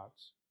are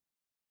God's.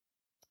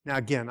 Now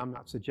again, I'm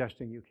not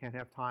suggesting you can't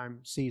have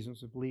time,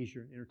 seasons of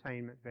leisure,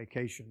 entertainment,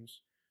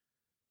 vacations.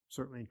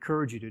 Certainly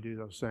encourage you to do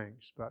those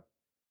things, but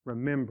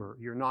remember,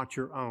 you're not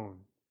your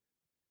own.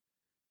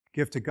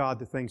 Give to God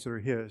the things that are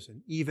His,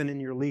 and even in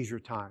your leisure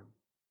time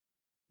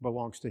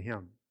belongs to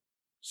Him.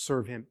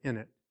 Serve Him in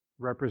it.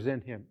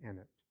 Represent Him in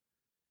it.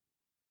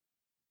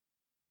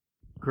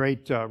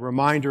 Great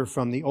reminder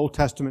from the Old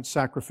Testament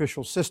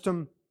sacrificial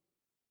system.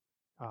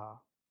 When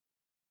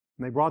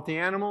they brought the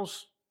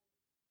animals,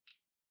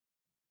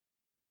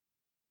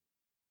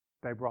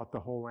 they brought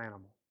the whole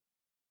animal.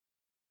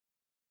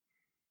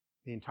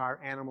 The entire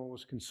animal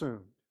was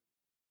consumed.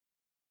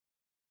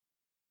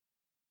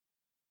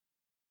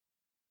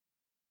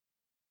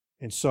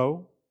 And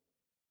so,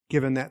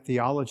 given that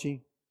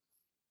theology,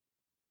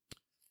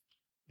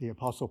 the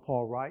Apostle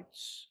Paul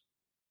writes,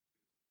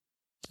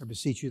 "I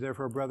beseech you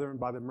therefore, brethren,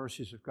 by the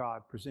mercies of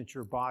God, present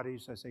your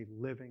bodies as a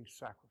living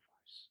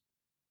sacrifice,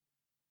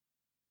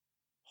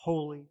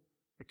 holy,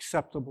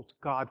 acceptable to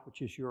God,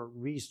 which is your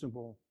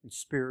reasonable and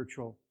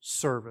spiritual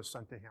service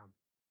unto Him."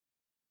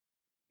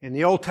 In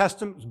the Old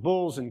Testament, it was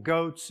bulls and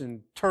goats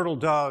and turtle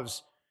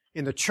doves.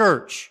 In the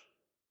church,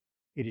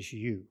 it is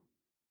you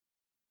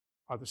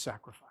are the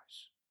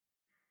sacrifice.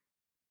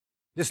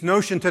 This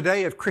notion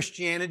today of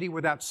Christianity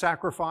without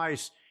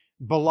sacrifice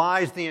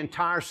belies the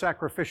entire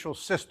sacrificial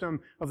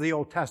system of the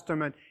Old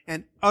Testament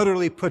and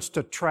utterly puts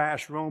to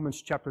trash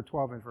Romans chapter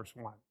 12 and verse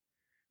 1.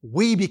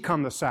 We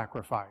become the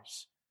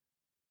sacrifice.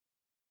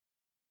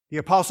 The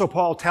Apostle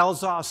Paul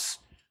tells us,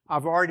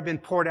 "I've already been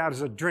poured out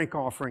as a drink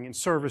offering in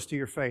service to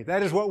your faith."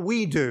 That is what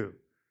we do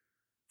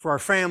for our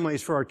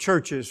families, for our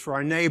churches, for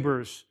our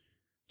neighbors,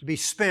 to be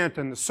spent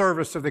in the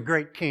service of the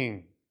great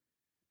King.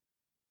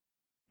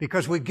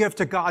 Because we give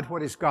to God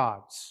what is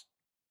God's.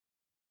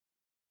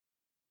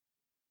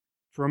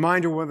 It's a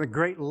reminder of one of the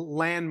great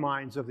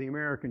landmines of the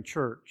American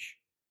church.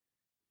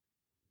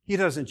 He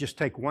doesn't just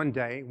take one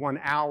day, 1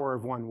 hour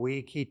of 1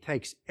 week. He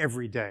takes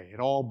every day. It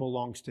all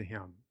belongs to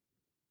Him.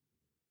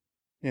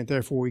 And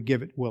therefore we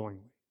give it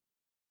willingly.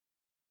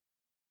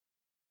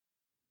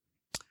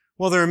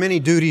 Well, there are many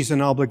duties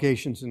and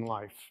obligations in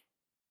life.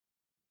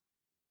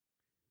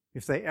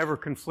 If they ever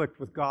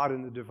conflict with God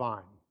and the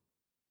divine,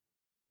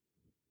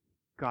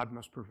 God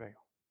must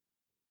prevail.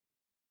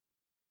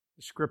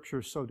 The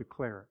Scriptures so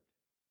declare it.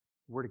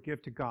 We're to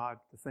give to God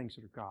the things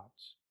that are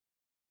God's.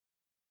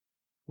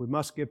 We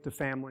must give to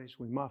families.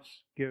 We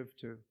must give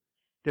to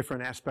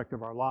different aspects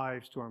of our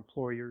lives, to our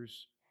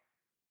employers.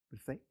 But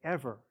if they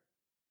ever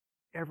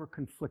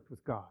conflict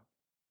with God,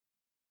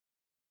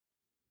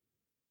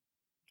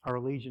 our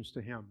allegiance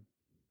to Him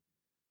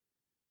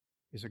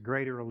is a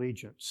greater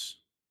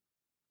allegiance.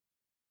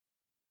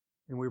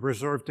 And we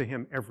reserve to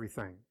Him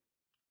everything.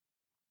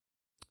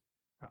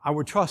 I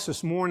would trust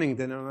this morning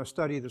that in a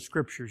study of the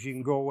Scriptures, you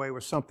can go away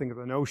with something of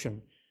the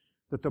notion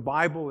that the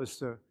Bible is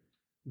the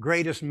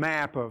greatest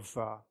map of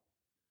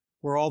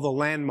where all the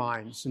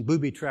landmines and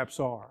booby traps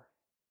are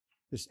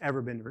that's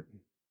ever been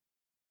written.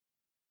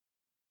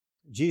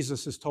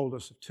 Jesus has told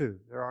us of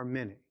two. There are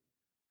many.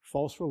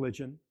 False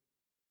religion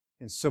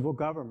and civil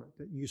government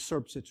that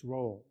usurps its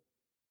role.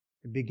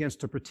 It begins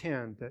to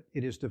pretend that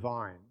it is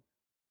divine.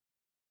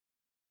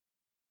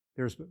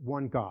 There's but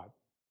one God.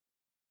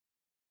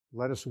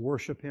 Let us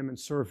worship Him and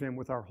serve Him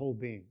with our whole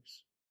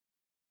beings.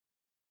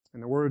 In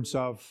the words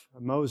of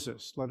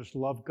Moses, let us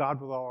love God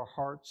with all our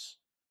hearts,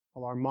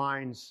 all our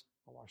minds,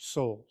 all our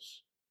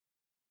souls.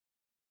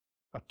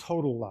 A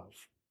total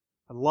love.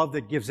 A love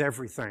that gives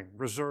everything,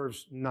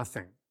 reserves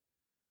nothing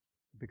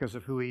because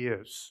of who He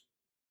is,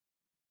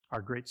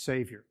 our great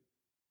Savior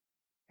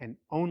and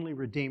only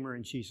Redeemer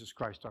in Jesus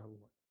Christ our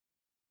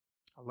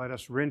Lord. Let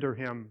us render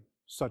Him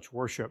such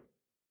worship.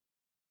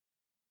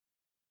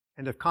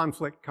 And if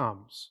conflict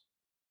comes,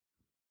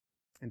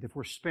 and if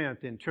we're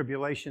spent in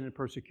tribulation and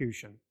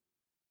persecution,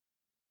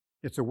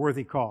 it's a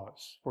worthy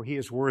cause, for He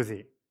is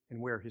worthy,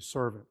 and we are His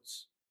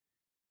servants.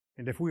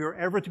 And if we are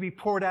ever to be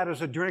poured out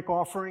as a drink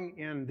offering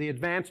in the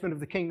advancement of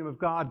the kingdom of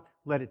God,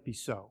 let it be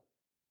so.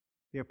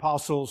 The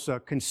apostles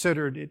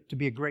considered it to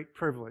be a great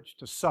privilege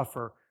to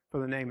suffer for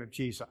the name of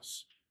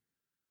Jesus.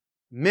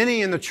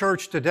 Many in the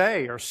church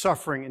today are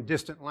suffering in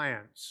distant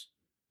lands.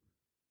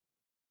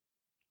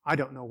 I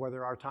don't know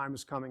whether our time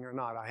is coming or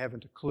not. I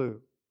haven't a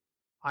clue.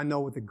 I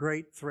know the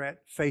great threat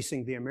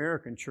facing the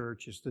American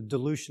church is the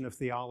dilution of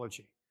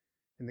theology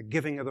and the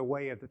giving of the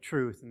way of the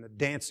truth and the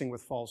dancing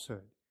with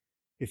falsehood.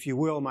 If you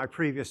will, my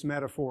previous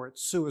metaphor,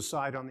 it's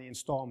suicide on the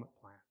installment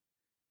plan.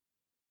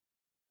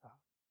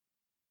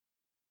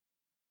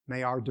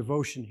 May our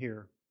devotion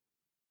here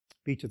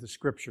be to the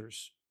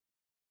Scriptures.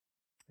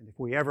 And if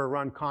we ever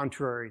run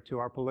contrary to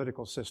our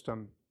political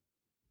system,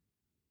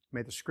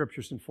 may the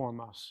Scriptures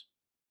inform us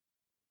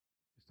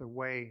as the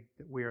way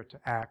that we are to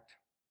act,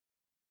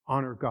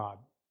 honor God,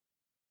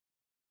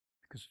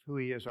 because of who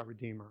He is, our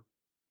Redeemer,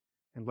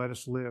 and let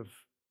us live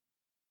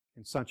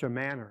in such a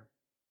manner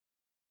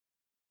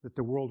that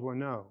the world will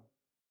know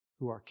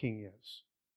who our King is.